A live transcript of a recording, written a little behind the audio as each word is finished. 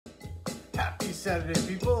Saturday,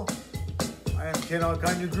 people. I am Ken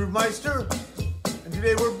Alkine, your Groove Meister, and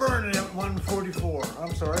today we're burning at 144.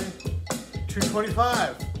 I'm sorry,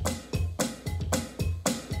 225.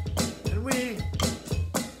 And we're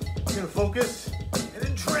gonna focus and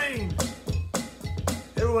then train.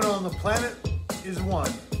 Everyone on the planet is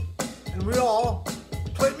one, and we all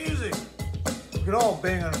play music. We can all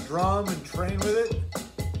bang on a drum and train with it.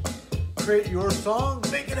 Create your song,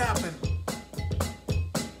 make it happen.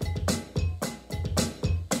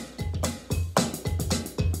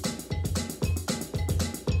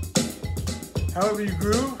 However you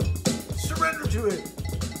groove, surrender to it.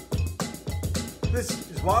 This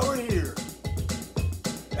is why we're here.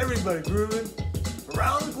 Everybody grooving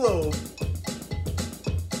around the globe.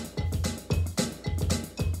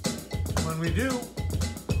 When we do,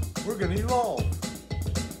 we're going to evolve.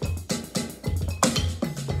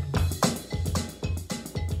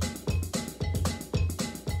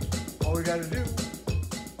 All we got to do,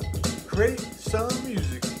 create some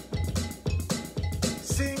music.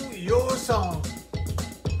 Sing your song.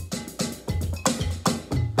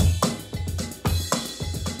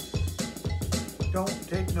 Don't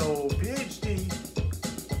take no PhD.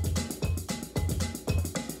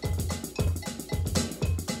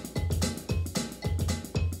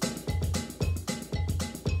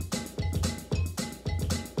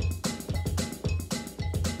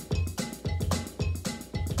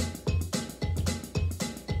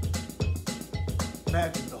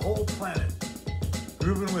 Imagine the whole planet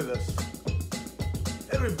grooving with us.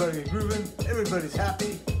 Everybody grooving, everybody's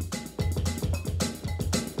happy.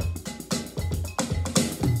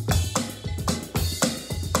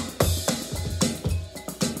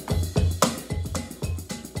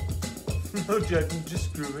 No judging,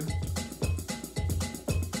 just grooving.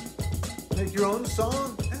 Make your own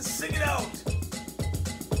song and sing it out.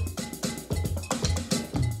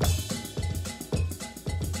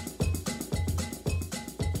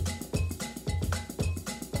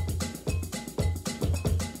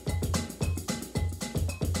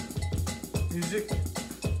 Music,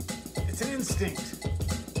 it's an instinct.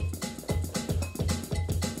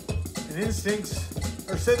 And instincts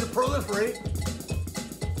are said to proliferate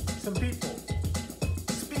some people,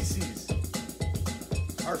 species.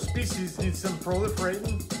 Our species needs some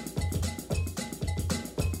proliferating.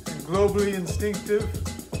 And globally instinctive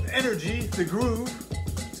energy, the groove,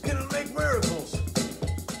 is gonna make miracles.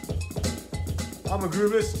 I'm a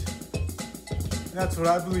groovist, and that's what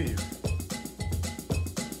I believe.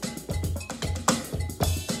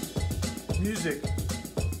 Music,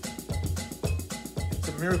 it's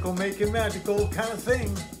a miracle-making, magical kind of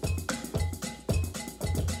thing.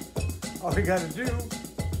 All we gotta do,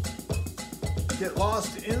 get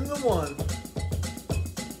lost in the one.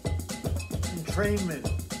 Entrainment.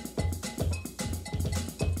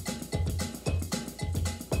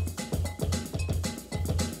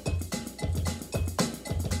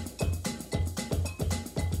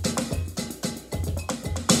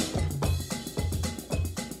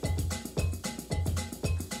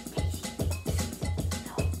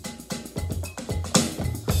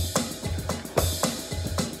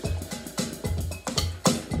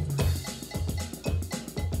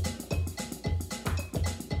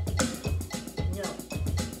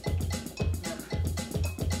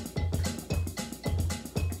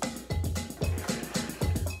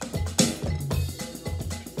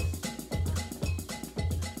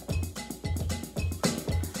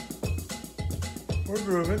 We're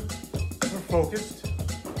grooving, we're focused,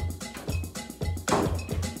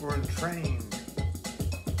 we're entrained.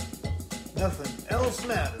 Nothing else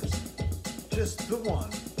matters, just the one.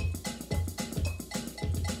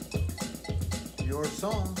 Your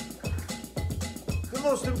song, the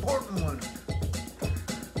most important one.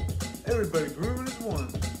 Everybody grooving is one.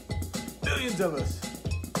 Billions of us.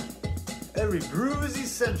 Every groove is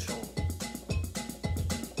essential.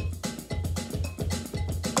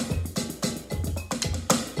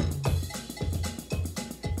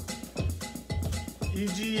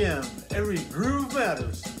 EGM, every groove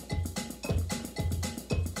matters.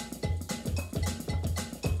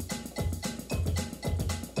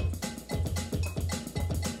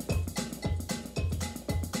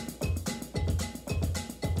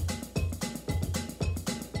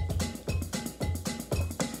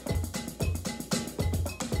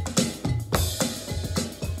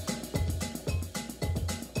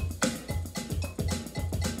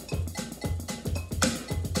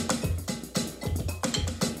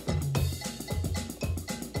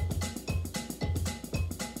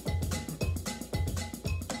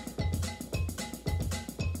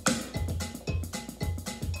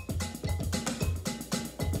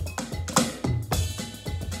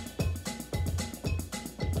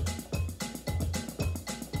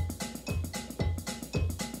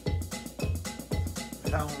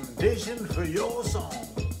 foundation for your song.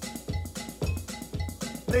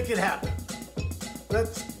 Make it happen.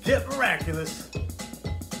 Let's get miraculous.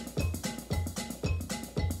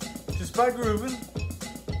 Just by grooving.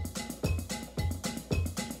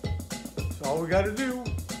 That's all we got to do.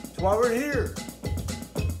 That's why we're here.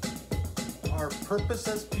 Our purpose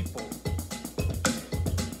as people.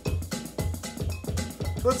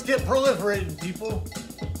 So let's get proliferating, people.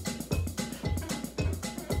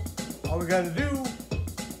 All we got to do,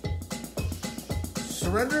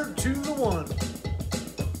 surrender to the one.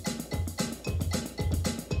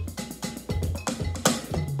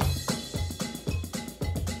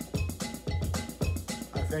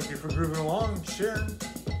 I thank you for grooving along and sharing.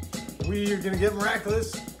 We are going to get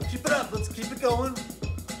miraculous. Keep it up. Let's keep it going.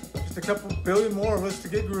 Just a couple billion more of us to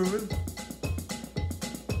get grooving.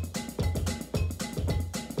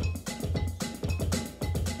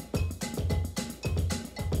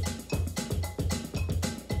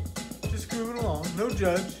 Grooving along, no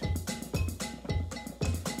judge.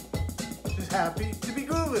 Just happy to be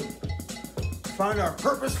grooving. Find our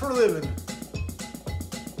purpose for living.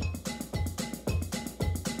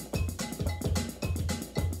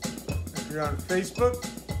 If you're on Facebook,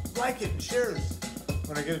 like it and share us.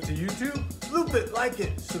 When I get it to YouTube, loop it, like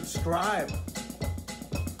it, subscribe.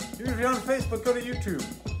 Even if you're on Facebook, go to YouTube.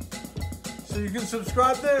 So you can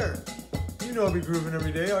subscribe there. You know I'll be grooving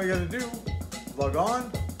every day. All you gotta do, log on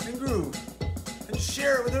and groove. And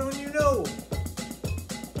share it with everyone you know.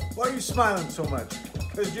 Why are you smiling so much?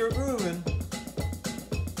 Because you're grooving.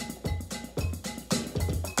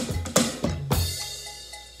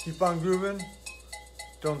 Keep on grooving.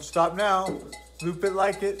 Don't stop now. Loop it,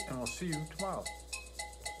 like it, and I'll see you tomorrow.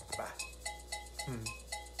 Bye.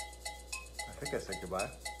 I think I said goodbye.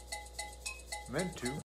 Meant to.